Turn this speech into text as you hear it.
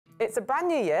It's a brand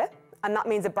new year, and that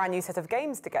means a brand new set of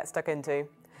games to get stuck into.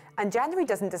 And January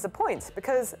doesn't disappoint,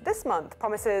 because this month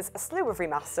promises a slew of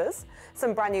remasters,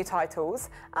 some brand new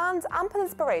titles, and ample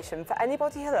inspiration for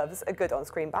anybody who loves a good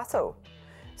on-screen battle.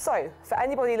 So, for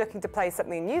anybody looking to play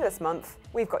something new this month,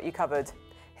 we've got you covered.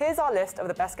 Here's our list of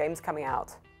the best games coming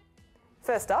out.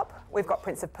 First up, we've got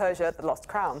Prince of Persia: The Lost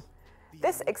Crown.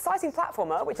 This exciting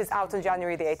platformer, which is out on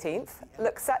January the 18th,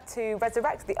 looks set to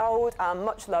resurrect the old and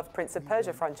much-loved Prince of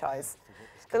Persia franchise.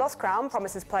 The Lost Crown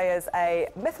promises players a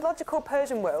mythological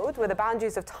Persian world where the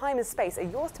boundaries of time and space are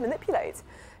yours to manipulate,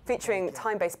 featuring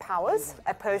time-based powers,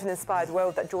 a Persian-inspired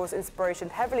world that draws inspiration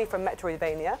heavily from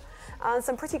Metroidvania, and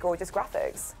some pretty gorgeous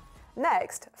graphics.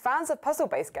 Next, fans of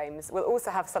puzzle-based games will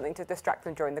also have something to distract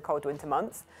them during the cold winter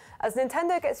months, as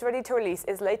Nintendo gets ready to release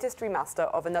its latest remaster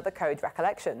of Another Code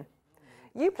Recollection.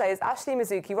 You play as Ashley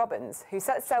Mizuki Robbins, who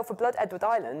sets sail for Blood Edward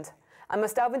Island, and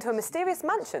must delve into a mysterious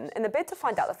mansion in the bid to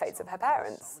find out the fates of her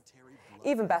parents.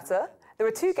 Even better, there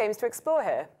are two games to explore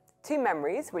here: Two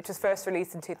Memories, which was first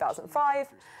released in 2005,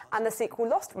 and the sequel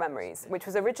Lost Memories, which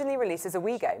was originally released as a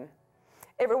Wii game.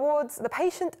 It rewards the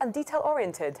patient and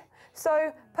detail-oriented,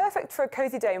 so perfect for a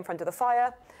cozy day in front of the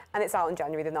fire, and it's out on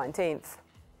January the 19th.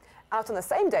 Out on the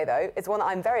same day, though, is one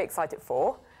I'm very excited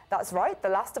for. That's right, The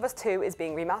Last of Us 2 is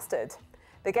being remastered.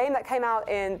 The game that came out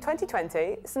in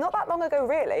 2020, so not that long ago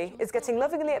really, is getting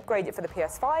lovingly upgraded for the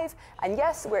PS5, and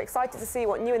yes, we're excited to see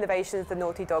what new innovations the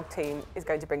Naughty Dog team is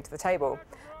going to bring to the table,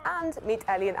 and meet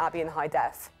Ellie and Abby in high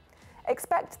def.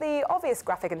 Expect the obvious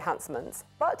graphic enhancements,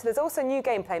 but there's also new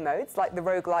gameplay modes like the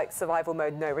roguelike survival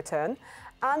mode No Return,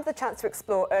 and the chance to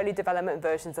explore early development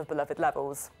versions of beloved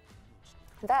levels.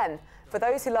 Then, for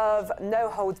those who love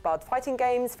no-holds-barred fighting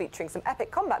games featuring some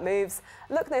epic combat moves,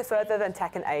 look no further than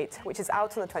Tekken 8, which is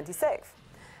out on the 26th.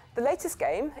 The latest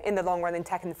game in the long-running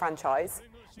Tekken franchise,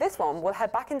 this one will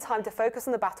head back in time to focus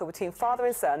on the battle between father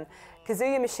and son,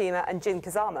 Kazuya Mishima and Jin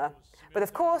Kazama. But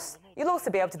of course, you'll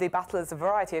also be able to do battle as a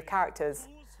variety of characters.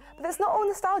 But it's not all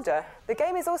nostalgia. The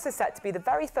game is also set to be the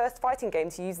very first fighting game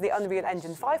to use the Unreal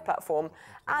Engine 5 platform,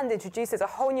 and introduces a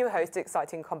whole new host of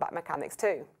exciting combat mechanics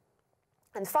too.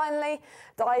 And finally,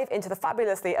 dive into the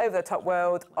fabulously over-the-top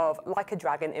world of Like a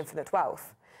Dragon: Infinite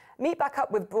Wealth. Meet back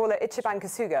up with brawler Ichiban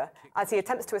Kasuga as he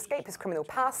attempts to escape his criminal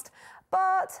past,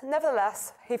 but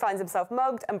nevertheless, he finds himself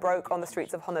mugged and broke on the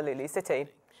streets of Honolulu City.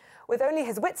 With only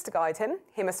his wits to guide him,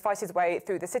 he must fight his way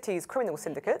through the city's criminal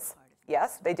syndicates,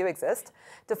 yes, they do exist,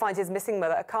 to find his missing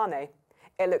mother Akane.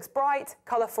 It looks bright,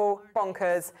 colourful,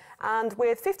 bonkers, and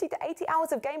with 50 to 80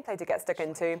 hours of gameplay to get stuck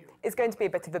into, it's going to be a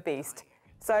bit of a beast.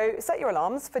 So set your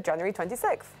alarms for January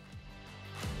 26th.